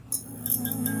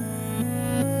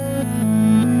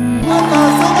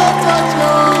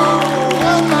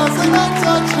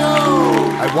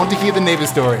to hear the neighbour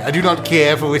story. I do not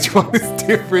care for which one is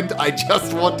different. I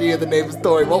just want to hear the neighbour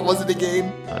story. What was it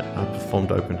again? I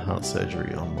performed open heart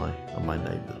surgery on my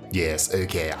neighbour. Yes,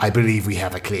 okay. I believe we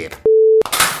have a clip.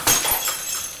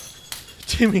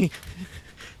 Timmy,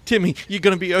 you're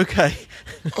gonna be okay.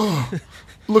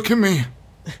 Look at me.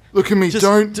 Look at me. Just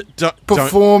Don't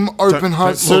perform open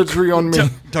heart surgery on me.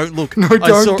 Don't look. No,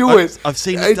 don't do it. I've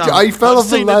seen it done. I fell off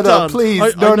the ladder.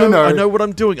 Please. No. I know what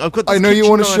I'm doing. I've got this I know you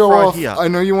want to show right off. here. I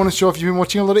know you want to show off. You've been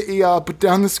watching a lot of ER. Put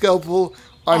down the scalpel.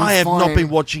 I have fine. not been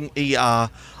watching ER.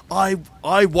 I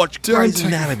watch Grey's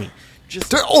Anatomy.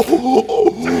 Just an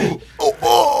open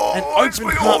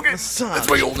heart massage. That's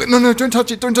my organ. No, don't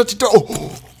touch it. Don't touch it.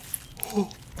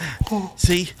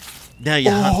 See? Now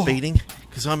your heart's beating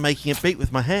because I'm making it beat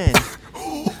with my hand.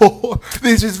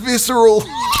 This is visceral. I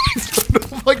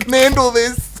don't know if I can handle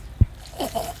this.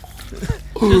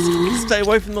 Just stay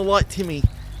away from the light, Timmy.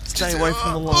 Stay away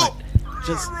from the light.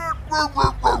 Just.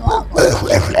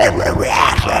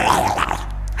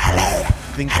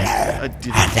 Think I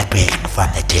did I'm the being from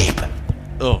the deep.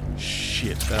 Oh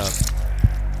shit! You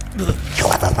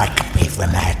ever wake me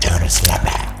from my eternal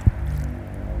slumber?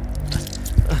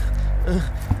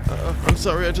 I'm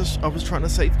sorry. I was trying to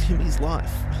save Timmy's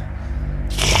life.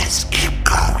 Yes, keep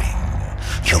going.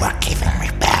 You are giving me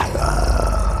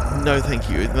power. No, thank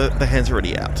you. The hand's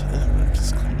already out. I'm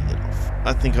just cleaning it off.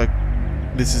 I think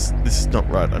this is not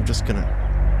right. I'm just gonna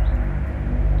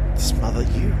smother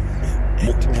you.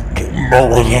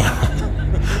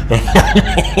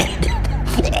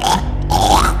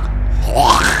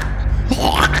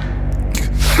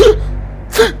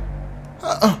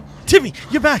 Timmy,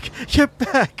 you're back. You're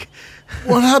back.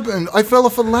 What happened? I fell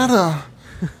off a ladder.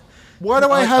 Why do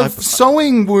I have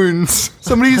sewing wounds?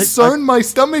 Somebody's sewn my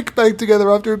stomach back together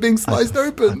after it being sliced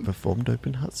open. I performed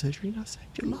open heart surgery and I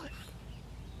saved your life.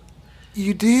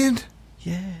 You did?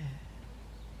 Yeah.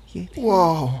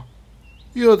 Whoa.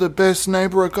 You're the best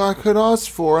neighbour a guy could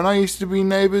ask for, and I used to be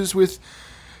neighbours with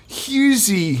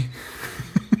Husey.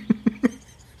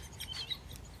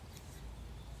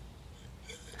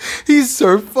 He's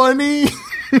so funny.